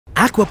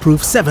Aquaproof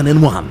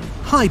 7-in-1,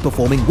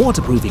 high-performing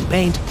waterproofing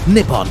paint,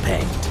 Nippon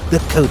Paint, the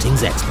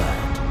coatings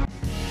expert.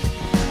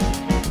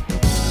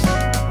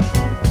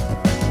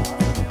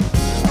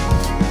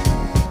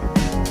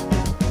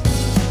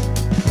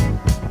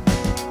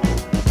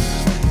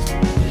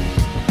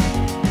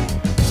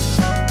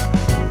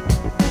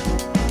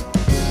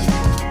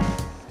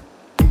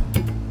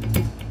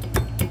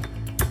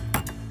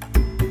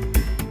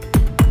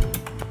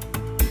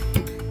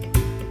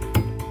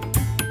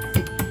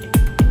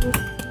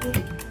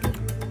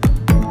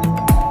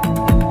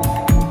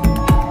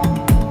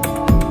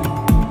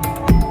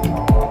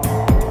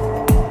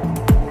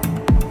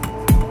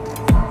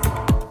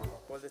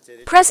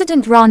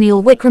 President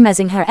Ranil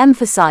Wickremesinghe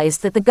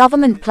emphasized that the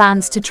government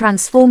plans to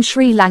transform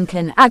Sri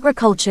Lankan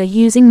agriculture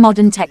using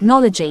modern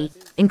technology,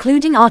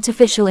 including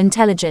artificial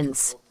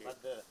intelligence.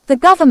 The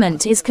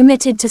government is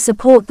committed to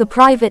support the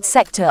private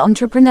sector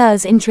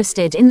entrepreneurs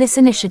interested in this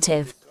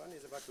initiative.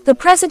 The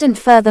president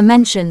further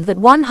mentioned that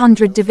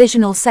 100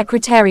 divisional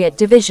secretariat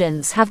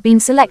divisions have been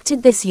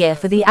selected this year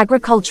for the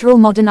agricultural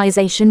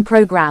modernization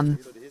program.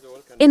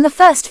 In the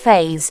first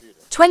phase,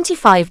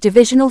 25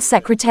 divisional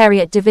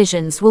secretariat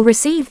divisions will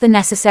receive the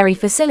necessary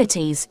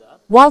facilities,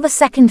 while the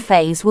second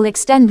phase will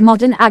extend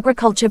modern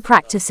agriculture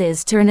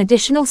practices to an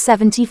additional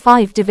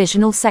 75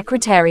 divisional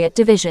secretariat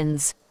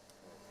divisions.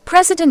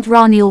 President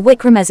Ranil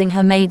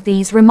Wickremesinghe made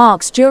these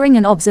remarks during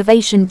an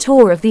observation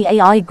tour of the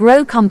AI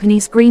Grow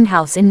company's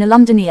greenhouse in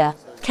Nalundiniya,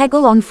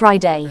 Kegel on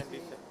Friday.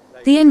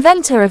 The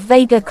inventor of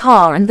Vega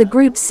Car and the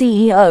group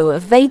CEO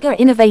of Vega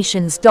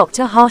Innovations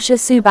Dr. Harsha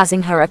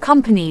Subasinghe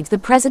accompanied the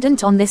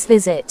president on this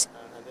visit.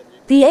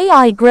 The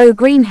AI Grow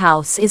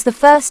greenhouse is the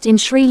first in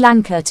Sri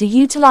Lanka to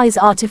utilize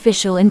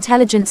artificial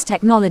intelligence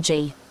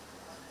technology.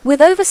 With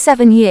over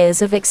 7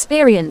 years of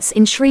experience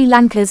in Sri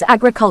Lanka's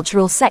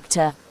agricultural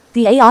sector,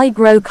 the AI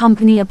Grow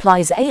company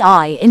applies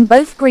AI in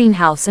both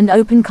greenhouse and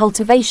open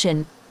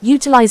cultivation,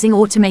 utilizing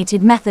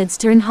automated methods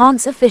to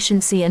enhance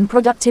efficiency and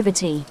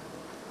productivity.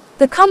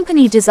 The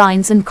company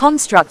designs and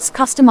constructs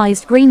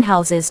customized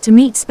greenhouses to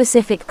meet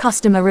specific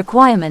customer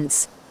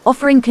requirements,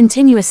 offering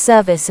continuous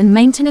service and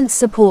maintenance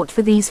support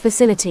for these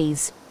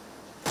facilities.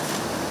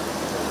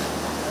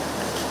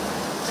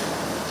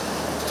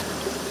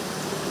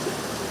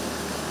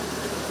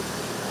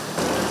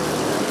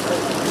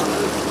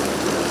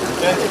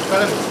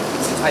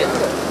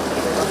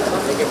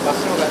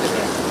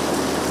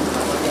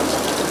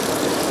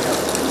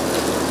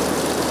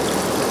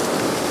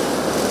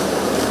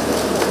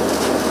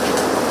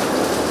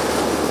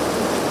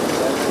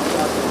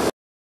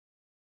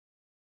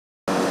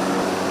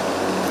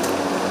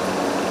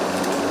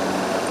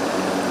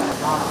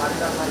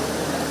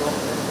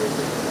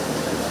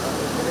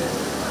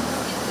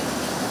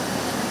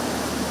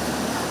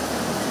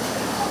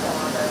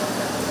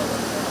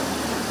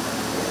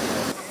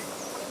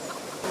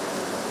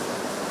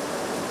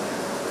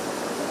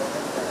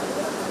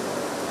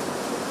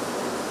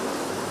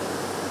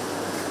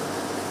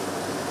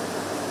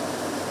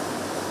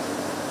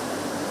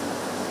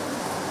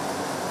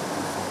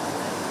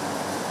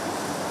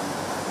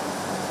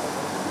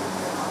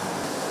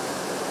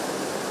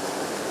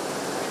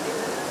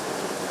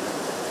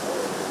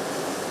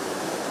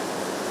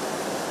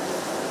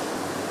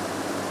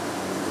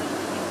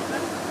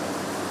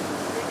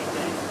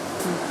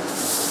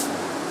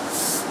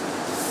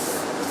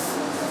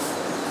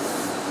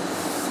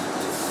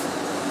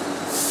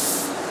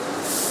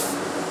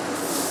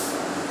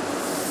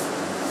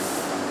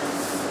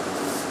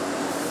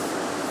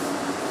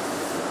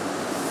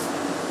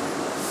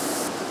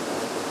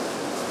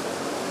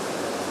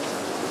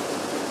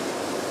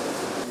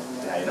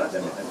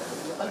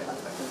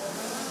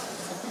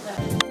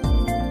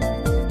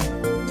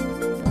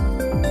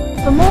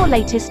 For more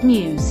latest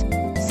news,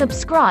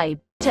 subscribe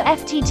to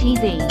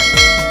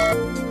FTTV.